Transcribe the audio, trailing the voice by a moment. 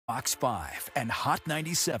Fox 5 and Hot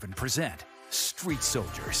 97 present Street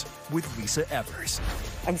Soldiers with Lisa Evers.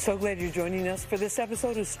 I'm so glad you're joining us for this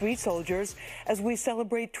episode of Street Soldiers as we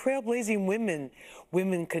celebrate trailblazing women.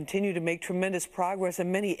 Women continue to make tremendous progress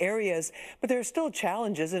in many areas, but there are still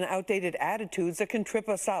challenges and outdated attitudes that can trip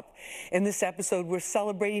us up. In this episode, we're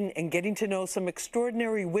celebrating and getting to know some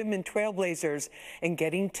extraordinary women trailblazers and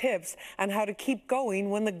getting tips on how to keep going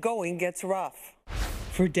when the going gets rough.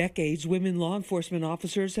 For decades, women law enforcement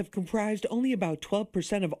officers have comprised only about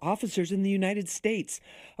 12% of officers in the United States,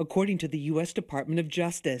 according to the U.S. Department of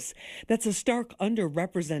Justice. That's a stark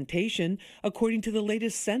underrepresentation, according to the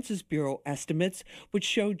latest Census Bureau estimates, which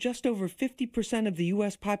show just over 50% of the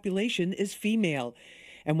U.S. population is female.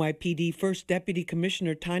 NYPD First Deputy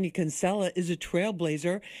Commissioner Tanya Kinsella is a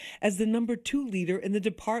trailblazer as the #2 leader in the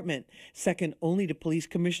department, second only to Police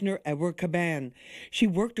Commissioner Edward Caban. She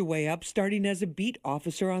worked her way up, starting as a beat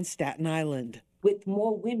officer on Staten Island. With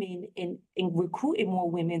more women and recruiting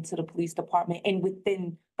more women to the police department and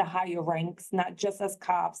within the higher ranks, not just as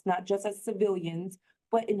cops, not just as civilians,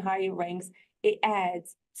 but in higher ranks, it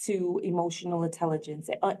adds to emotional intelligence.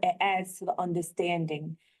 It adds to the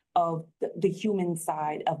understanding of the human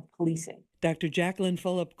side of policing. Dr. Jacqueline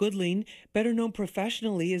Phillip Goodling, better known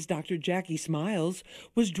professionally as Dr. Jackie Smiles,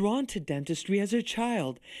 was drawn to dentistry as a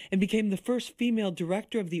child and became the first female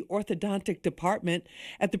director of the orthodontic department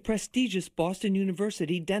at the prestigious Boston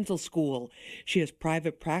University Dental School. She has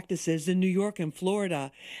private practices in New York and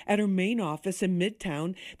Florida. At her main office in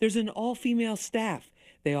Midtown, there's an all-female staff.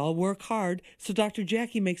 They all work hard, so Dr.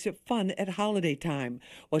 Jackie makes it fun at holiday time.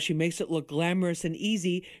 While she makes it look glamorous and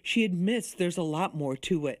easy, she admits there's a lot more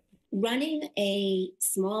to it. Running a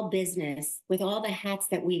small business with all the hats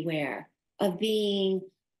that we wear, of being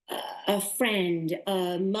a friend,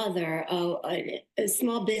 a mother, a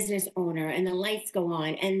small business owner, and the lights go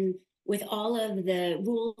on, and with all of the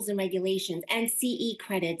rules and regulations and CE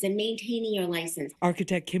credits and maintaining your license.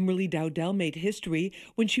 Architect Kimberly Dowdell made history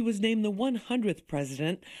when she was named the 100th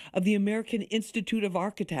president of the American Institute of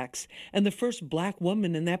Architects and the first black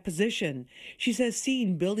woman in that position. She says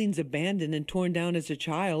seeing buildings abandoned and torn down as a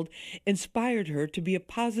child inspired her to be a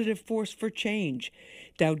positive force for change.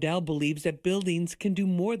 Dowdell believes that buildings can do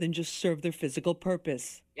more than just serve their physical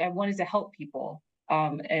purpose. I wanted to help people.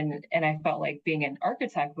 And I felt like being an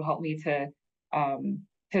architect would help me to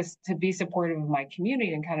be supportive of my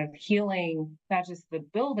community and kind of healing not just the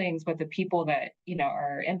buildings, but the people that,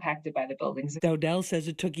 are impacted by the buildings. Dowdell says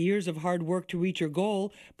it took years of hard work to reach her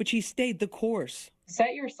goal, but she stayed the course.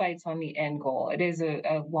 Set your sights on the end goal. It is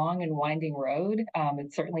a long and winding road.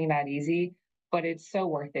 It's certainly not easy, but it's so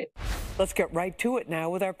worth it. Let's get right to it now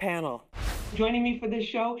with our panel. Joining me for this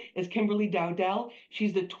show is Kimberly Dowdell.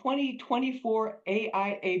 She's the 2024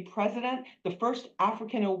 AIA president, the first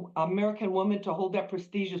African-American woman to hold that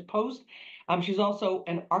prestigious post. She's also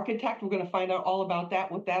an architect. We're going to find out all about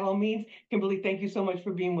that, what that all means. Kimberly, thank you so much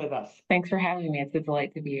for being with us. Thanks for having me. It's a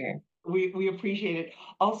delight to be here. We appreciate it.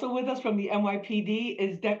 Also with us from the NYPD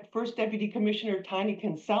is First Deputy Commissioner Tanya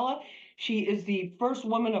Kinsella. She is the first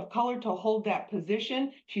woman of color to hold that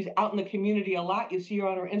position. She's out in the community a lot. You see her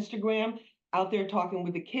on her Instagram, out there talking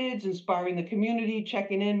with the kids, inspiring the community,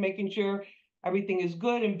 checking in, making sure everything is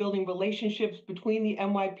good, and building relationships between the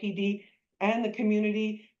NYPD and the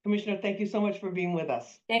community. Commissioner, thank you so much for being with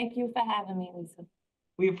us. Thank you for having me, Lisa.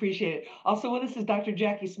 We appreciate it. Also with us is Dr.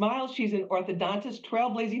 Jackie Smiles. She's an orthodontist,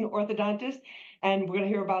 trailblazing orthodontist, and we're going to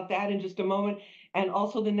hear about that in just a moment. And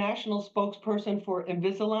also the national spokesperson for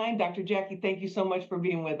Invisalign. Dr. Jackie, thank you so much for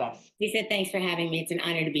being with us. Lisa, thanks for having me. It's an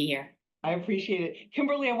honor to be here. I appreciate it.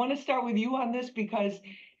 Kimberly, I want to start with you on this because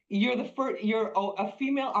you're a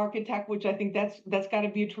female architect, which I think that's got to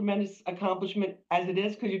be a tremendous accomplishment as it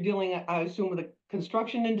is, because you're dealing, I assume, with the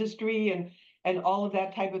construction industry and all of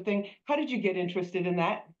that type of thing. How did you get interested in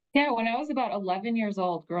that? Yeah, when I was about 11 years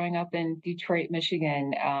old, growing up in Detroit,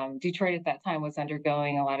 Michigan, Detroit at that time was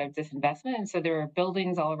undergoing a lot of disinvestment. And so there were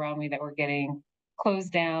buildings all around me that were getting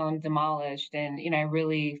closed down, demolished. And, I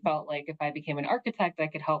really felt like if I became an architect, I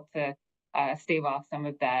could help to stave off some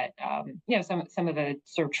of that, some of the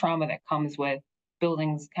sort of trauma that comes with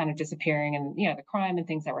buildings kind of disappearing and, the crime and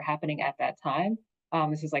things that were happening at that time.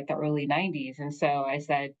 This was like the early 90s. And so I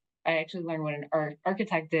said, I actually learned what an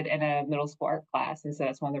architect did in a middle school art class. And so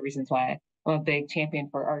that's one of the reasons why I'm a big champion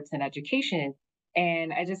for arts and education.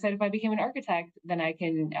 And I just said, if I became an architect, then I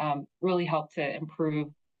can really help to improve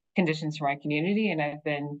conditions for my community. And I've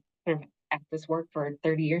been sort of at this work for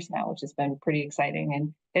 30 years now, which has been pretty exciting.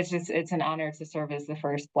 And it's an honor to serve as the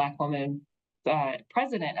first Black woman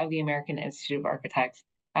president of the American Institute of Architects.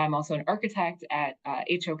 I'm also an architect at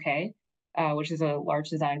HOK, which is a large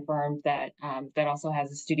design firm that that also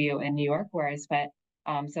has a studio in New York, where I spent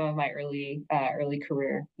some of my early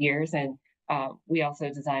career years. And we also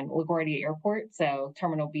designed LaGuardia Airport, so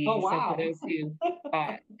Terminal Oh, B. So for wow. those who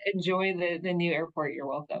enjoy the new airport, you're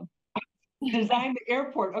welcome. Design the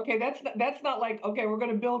airport. Okay, that's not like, okay, we're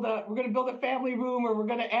gonna build a family room, or we're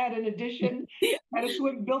gonna add an addition,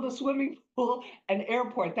 build a swimming pool, an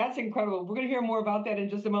airport. That's incredible. We're gonna hear more about that in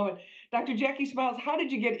just a moment. Dr. Jackie Smiles, how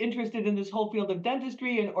did you get interested in this whole field of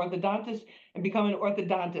dentistry and orthodontist and become an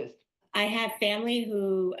orthodontist? I have family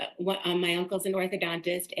who, my uncle's an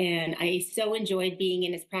orthodontist, and I so enjoyed being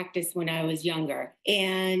in his practice when I was younger.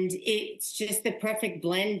 And it's just the perfect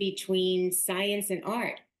blend between science and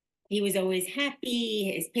art. He was always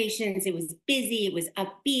happy, his patients, it was busy, it was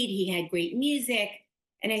upbeat, he had great music.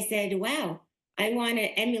 And I said, wow, I want to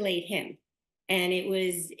emulate him. And it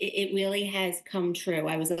really has come true.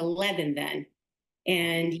 I was 11 then.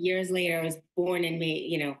 And years later, I was born and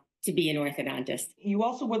made, to be an orthodontist. You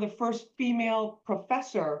also were the first female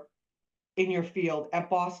professor in your field at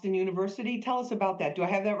Boston University. Tell us about that. Do I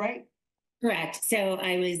have that right? Correct. So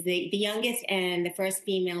I was the youngest and the first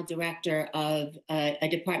female director of a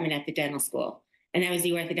department at the dental school, and that was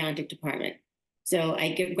the orthodontic department. So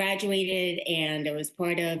I graduated, and I was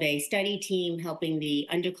part of a study team helping the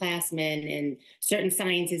underclassmen in certain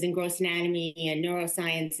sciences and gross anatomy and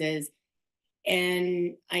neurosciences,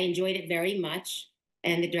 and I enjoyed it very much.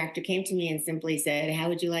 And the director came to me and simply said, how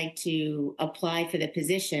would you like to apply for the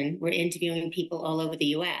position? We're interviewing people all over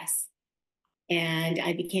the US. And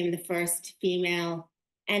I became the first female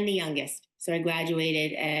and the youngest. So I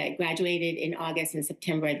graduated in August. In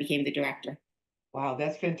September, I became the director. Wow,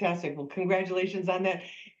 that's fantastic. Well, congratulations on that.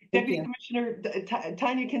 Deputy Commissioner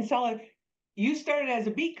Tanya Kinsella, you started as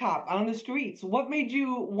a beat cop on the streets. What made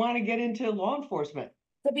you want to get into law enforcement?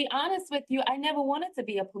 To be honest with you, I never wanted to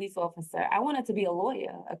be a police officer. I wanted to be a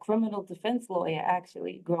lawyer, a criminal defense lawyer,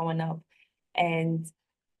 actually, growing up. And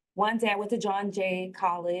one day I went to John Jay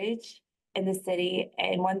College in the city,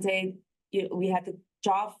 and one day we had the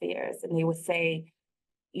job fairs, and they would say,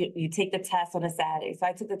 you take the test on a Saturday. So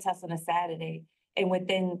I took the test on a Saturday, and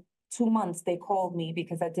within 2 months, they called me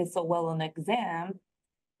because I did so well on the exam,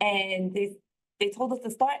 and they told us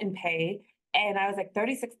to start and pay, and I was like,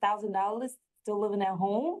 $36,000, still living at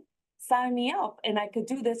home? Sign me up, and I could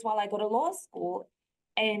do this while I go to law school,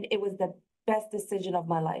 and it was the best decision of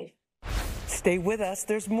my life. Stay with us.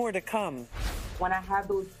 There's more to come. When I have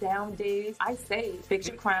those down days, I say, fix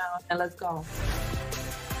your crown and let's go.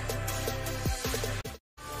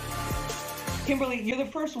 Kimberly, you're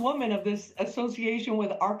the first woman of this association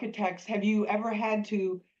with architects. Have you ever had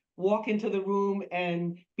to walk into the room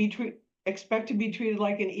and expect to be treated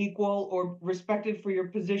like an equal or respected for your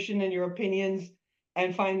position and your opinions,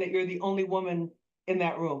 and find that you're the only woman in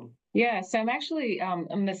that room? Yeah, so I'm actually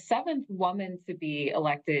I'm the seventh woman to be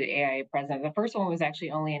elected AIA president. The first one was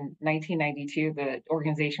actually only in 1992. The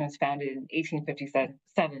organization was founded in 1857,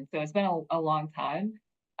 so it's been a long time.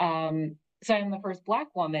 So I'm the first Black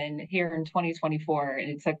woman here in 2024, and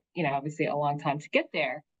it took obviously a long time to get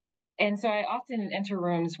there. And so I often enter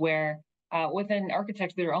rooms where within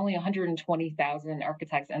architecture there are only 120,000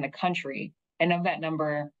 architects in the country, and of that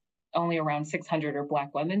number, only around 600 are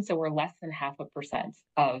Black women. So we're less than 0.5%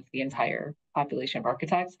 of the entire population of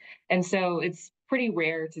architects. And so it's pretty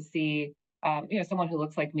rare to see, someone who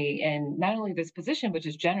looks like me in not only this position, but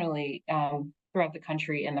just generally throughout the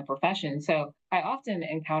country in the profession. So I often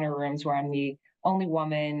encounter rooms where I'm the only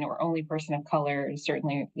woman or only person of color, and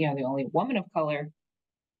certainly, the only woman of color.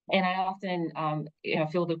 And I often,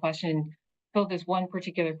 field this one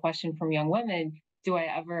particular question from young women: do I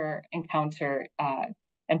ever encounter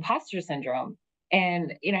imposter syndrome?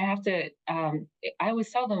 And I have to I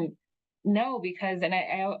always tell them no, because, and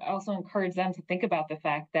I also encourage them to think about the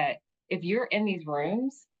fact that if you're in these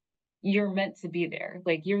rooms, you're meant to be there.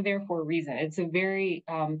 Like, you're there for a reason. It's a very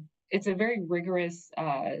rigorous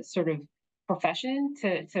sort of profession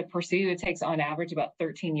to pursue. It takes on average about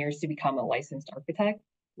 13 years to become a licensed architect.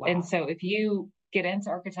 Wow. And so if you get into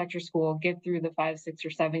architecture school, get through the 5, 6, or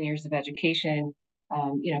 7 years of education,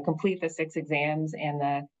 complete the 6 exams and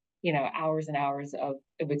the hours and hours of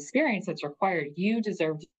experience that's required, you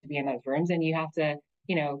deserve to be in those rooms. And you have to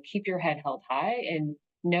keep your head held high and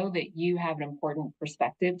know that you have an important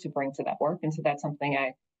perspective to bring to that work. And so that's something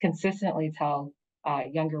I consistently tell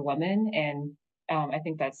younger women, and I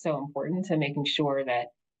think that's so important to making sure that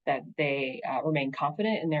they remain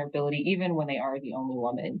confident in their ability, even when they are the only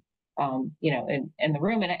woman in the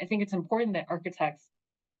room. And I think it's important that architects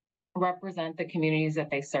represent the communities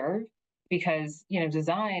that they serve, because,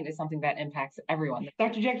 design is something that impacts everyone.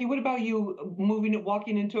 Dr. Jackie, what about you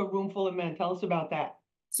walking into a room full of men? Tell us about that.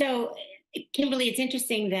 So, Kimberly, it's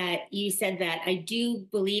interesting that you said that. I do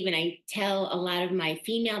believe, and I tell a lot of my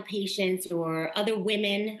female patients or other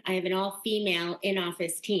women, I have an all-female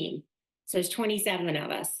in-office team. So it's 27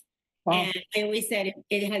 of us. Wow. And I always said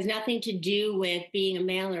it has nothing to do with being a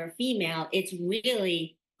male or a female. It's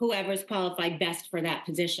really whoever's qualified best for that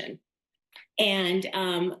position. And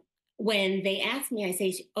when they ask me, I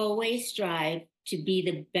say, always strive to be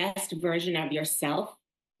the best version of yourself,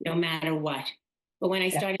 no matter what. But when I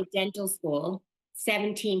started dental school,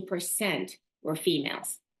 17% were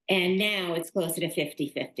females. And now it's closer to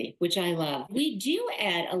 50-50, which I love. We do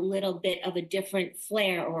add a little bit of a different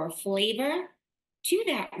flair or a flavor to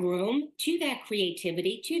that room, to that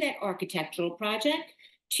creativity, to that architectural project,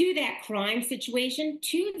 to that crime situation,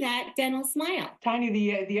 to that dental smile. Tanya,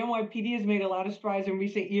 the NYPD has made a lot of strides in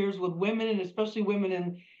recent years with women, and especially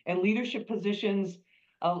women in leadership positions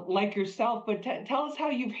like yourself. But tell us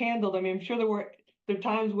how you've handled. I mean, I'm sure there are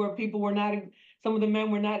times where some of the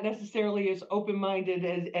men were not necessarily as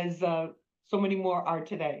open-minded as so many more are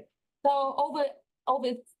today. So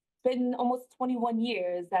it's been almost 21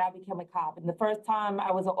 years that I became a cop. And the first time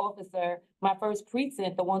I was an officer, my first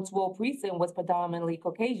precinct, the 120 precinct, was predominantly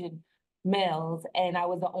Caucasian males. And I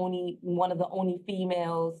was one of the only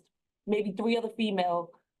females, maybe 3 other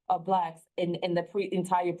female Blacks in the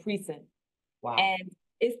entire precinct. Wow. And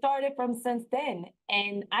it started from since then.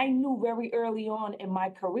 And I knew very early on in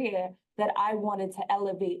my career that I wanted to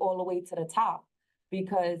elevate all the way to the top,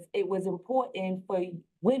 because it was important for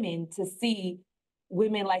women to see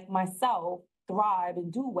women like myself thrive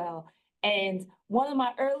and do well. And one of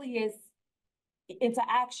my earliest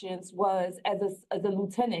interactions was as a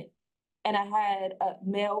lieutenant. And I had a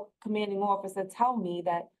male commanding officer tell me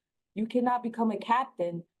that you cannot become a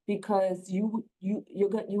captain because you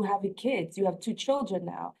have kids, you have 2 children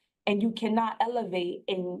now, and you cannot elevate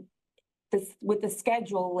with the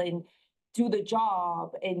schedule and do the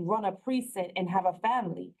job and run a precinct and have a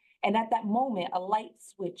family. And at that moment, a light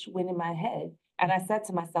switch went in my head. And I said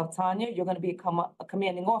to myself, Tanya, you're going to become a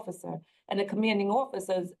commanding officer. And a commanding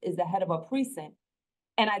officer is the head of a precinct.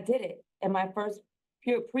 And I did it. And my first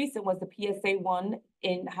precinct was the PSA 1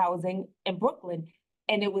 in housing in Brooklyn.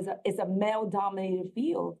 And it's a male-dominated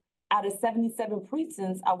field. Out of 77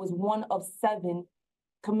 precincts, I was one of 7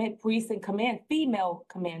 precinct female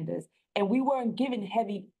commanders. And we weren't given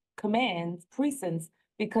heavy precincts,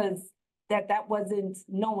 because that wasn't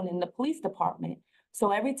known in the police department.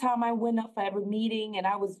 So every time I went up for every meeting, and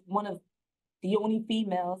I was one of the only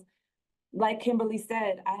females, like Kimberly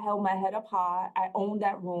said, I held my head up high. I owned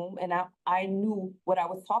that room, and I knew what I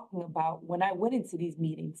was talking about when I went into these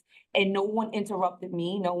meetings. And no one interrupted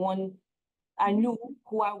me. I knew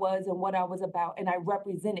who I was and what I was about, and I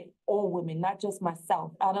represented all women, not just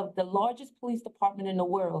myself. Out of the largest police department in the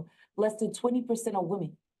world, less than 20% are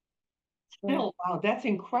women. Still, wow, that's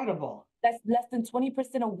incredible. That's less than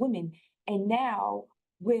 20% of women. And now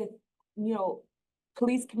with,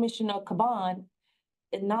 Police Commissioner Caban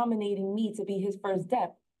nominating me to be his first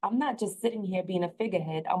dep, I'm not just sitting here being a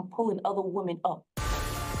figurehead, I'm pulling other women up.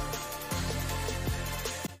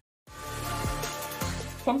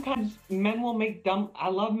 Sometimes men will make I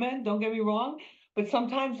love men, don't get me wrong, but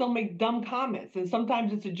sometimes they'll make dumb comments. And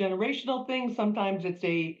sometimes it's a generational thing, sometimes it's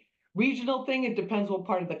a regional thing. It depends what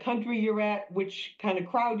part of the country you're at, which kind of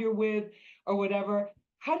crowd you're with, or whatever.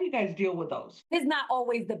 How do you guys deal with those? It's not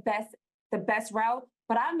always the best route,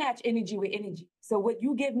 but I match energy with energy. So what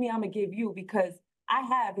you give me, I'm gonna give you, because I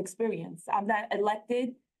have experience. I'm not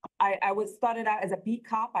elected. I started out as a beat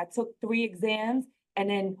cop. I took 3 exams, and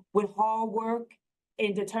then with hard work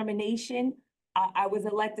and determination, I was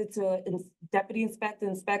elected to deputy inspector,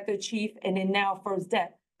 inspector chief, and then now first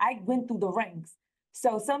dep. I went through the ranks.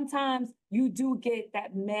 So sometimes you do get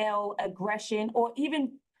that male aggression, or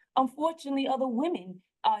even, unfortunately, other women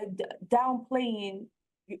downplaying,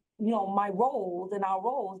 my roles and our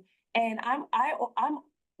roles. And I'm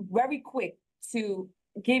very quick to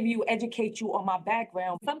educate you on my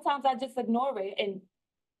background. Sometimes I just ignore it and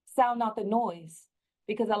sound out the noise,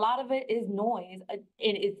 because a lot of it is noise, and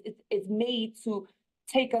it's made to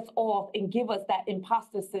take us off and give us that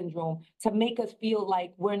imposter syndrome, to make us feel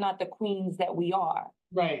like we're not the queens that we are.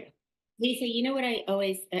 Right. Lisa, you know what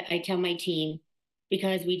I tell my team,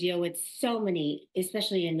 because we deal with so many,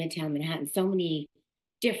 especially in Midtown Manhattan, so many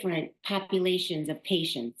different populations of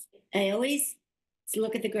patients. I always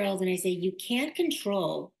look at the girls and I say, you can't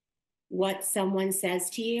control what someone says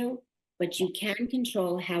to you, but you can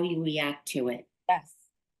control how you react to it. Yes.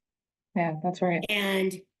 Yeah, that's right.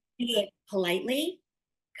 And do it politely,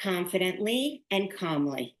 confidently and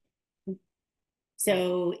calmly.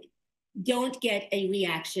 So don't get a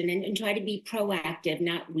reaction and try to be proactive,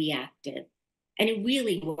 not reactive. And it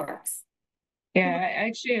really works. Yeah, I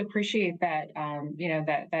actually appreciate that,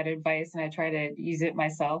 that advice, and I try to use it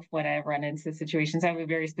myself when I run into situations. I have a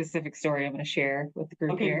very specific story I'm going to share with the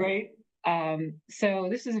group Okay, here. great. So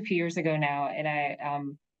this was a few years ago now, and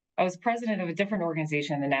I was president of a different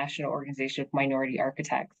organization, the National Organization of Minority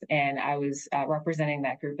Architects, and I was representing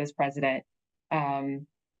that group as president. Um,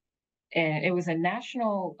 and it was a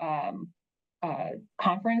national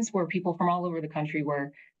conference where people from all over the country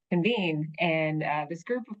were convened. And this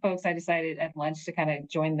group of folks, I decided at lunch to kind of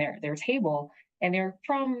join their table. And they're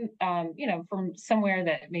from, from somewhere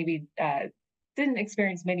that maybe didn't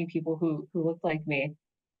experience many people who looked like me.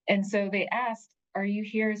 And so they asked, "Are you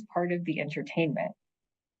here as part of the entertainment?"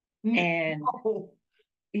 And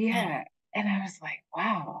yeah, and I was like,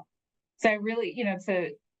 wow. So I really,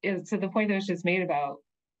 to the point that was just made about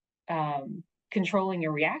controlling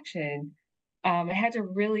your reaction, I had to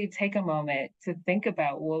really take a moment to think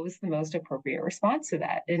about what was the most appropriate response to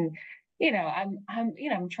that. And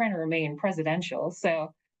I'm trying to remain presidential,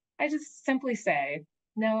 so I just simply say,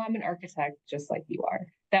 "No, I'm an architect, just like you are."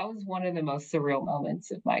 That was one of the most surreal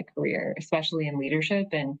moments of my career, especially in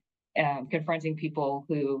leadership and confronting people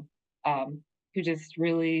who just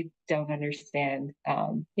really don't understand,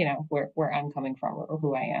 where I'm coming from or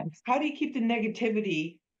who I am. How do you keep the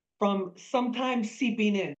negativity from sometimes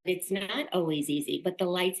seeping in? It's not always easy, but the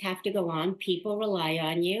lights have to go on. People rely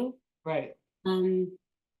on you. Right.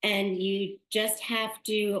 And you just have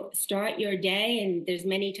to start your day. And there's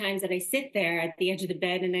many times that I sit there at the edge of the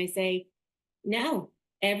bed and I say, no,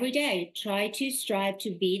 every day, try to strive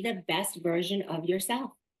to be the best version of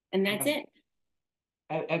yourself. And that's it.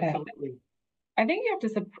 Absolutely. I think you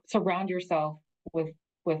have to surround yourself with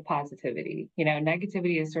positivity.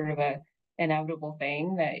 Negativity is sort of a inevitable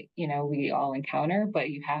thing that we all encounter, but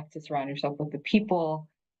you have to surround yourself with the people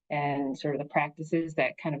and sort of the practices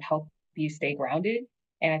that kind of help you stay grounded.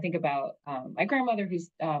 And I think about my grandmother, who's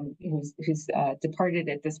departed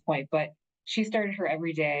at this point, but she started her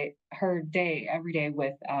day every day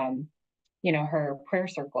with her prayer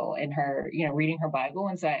circle and her, reading her Bible.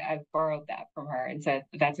 And so I've borrowed that from her and said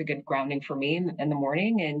that's a good grounding for me in the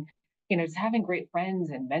morning. And, just having great friends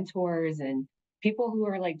and mentors and people who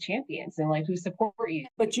are like champions and like who support you.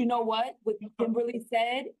 But you know what Kimberly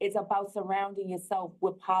said is about surrounding yourself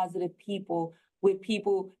with positive people, with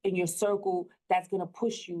people in your circle that's going to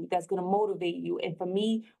push you, that's going to motivate you. And for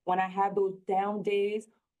me, when I have those down days,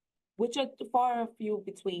 which are far and few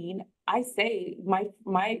between, I say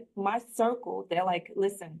my circle, they're like,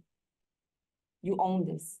 listen, you own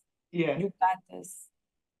this. Yeah. You got this.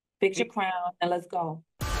 Fix your crown and let's go.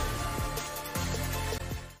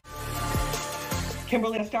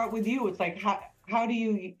 Kimberly, I'll start with you. It's like, how do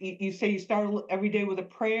you say you start every day with a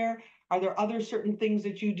prayer? Are there other certain things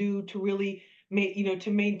that you do to really to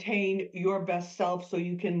maintain your best self so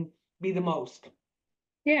you can be the most?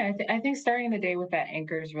 Yeah, I think starting the day with that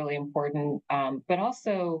anchor is really important. But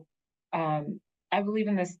also, I believe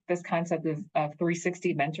in this concept of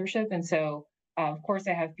 360 mentorship. And so, of course,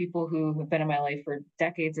 I have people who have been in my life for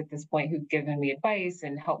decades at this point who've given me advice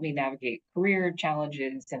and helped me navigate career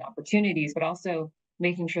challenges and opportunities, but also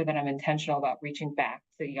making sure that I'm intentional about reaching back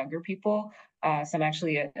to younger people. So I'm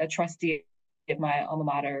actually a trustee at my alma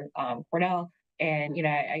mater, Cornell. And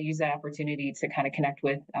I use that opportunity to kind of connect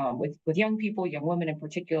with young people, young women in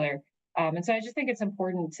particular. And so I just think it's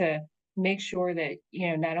important to make sure that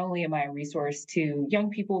not only am I a resource to young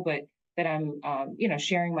people, but that I'm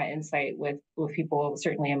sharing my insight with people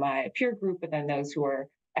certainly in my peer group, but then those who are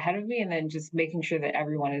ahead of me, and then just making sure that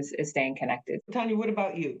everyone is staying connected. Tanya, what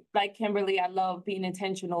about you? Like Kimberly, I love being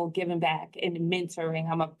intentional, giving back, and mentoring.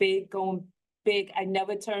 I'm going big. I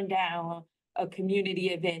never turn down a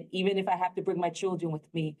community event, even if I have to bring my children with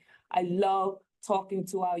me. I love talking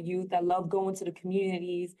to our youth. I love going to the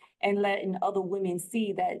communities and letting other women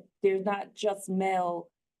see that there's not just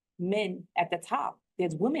men at the top.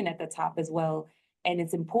 There's women at the top as well. And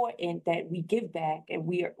it's important that we give back, and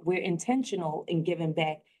we're intentional in giving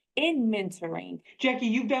back, in mentoring. Jackie,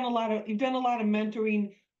 you've done a lot of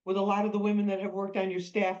mentoring with a lot of the women that have worked on your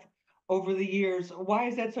staff over the years. Why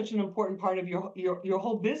is that such an important part of your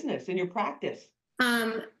whole business and your practice?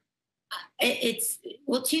 It's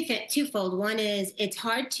twofold. One is it's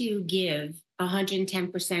hard to give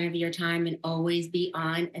 110% of your time and always be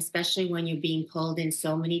on, especially when you're being pulled in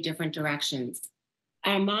so many different directions.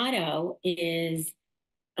 Our motto is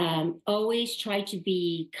always try to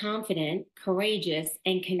be confident, courageous,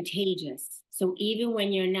 and contagious. So even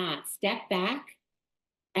when you're not, step back.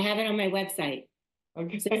 I have it on my website.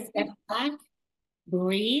 Okay. So step back,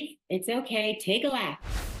 breathe. It's okay. Take a laugh.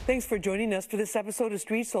 Thanks for joining us for this episode of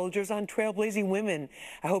Street Soldiers on Trailblazing Women.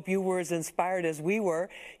 I hope you were as inspired as we were.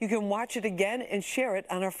 You can watch it again and share it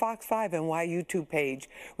on our Fox 5 NY YouTube page.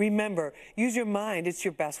 Remember, use your mind. It's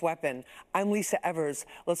your best weapon. I'm Lisa Evers.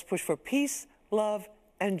 Let's push for peace, love,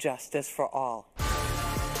 and justice for all.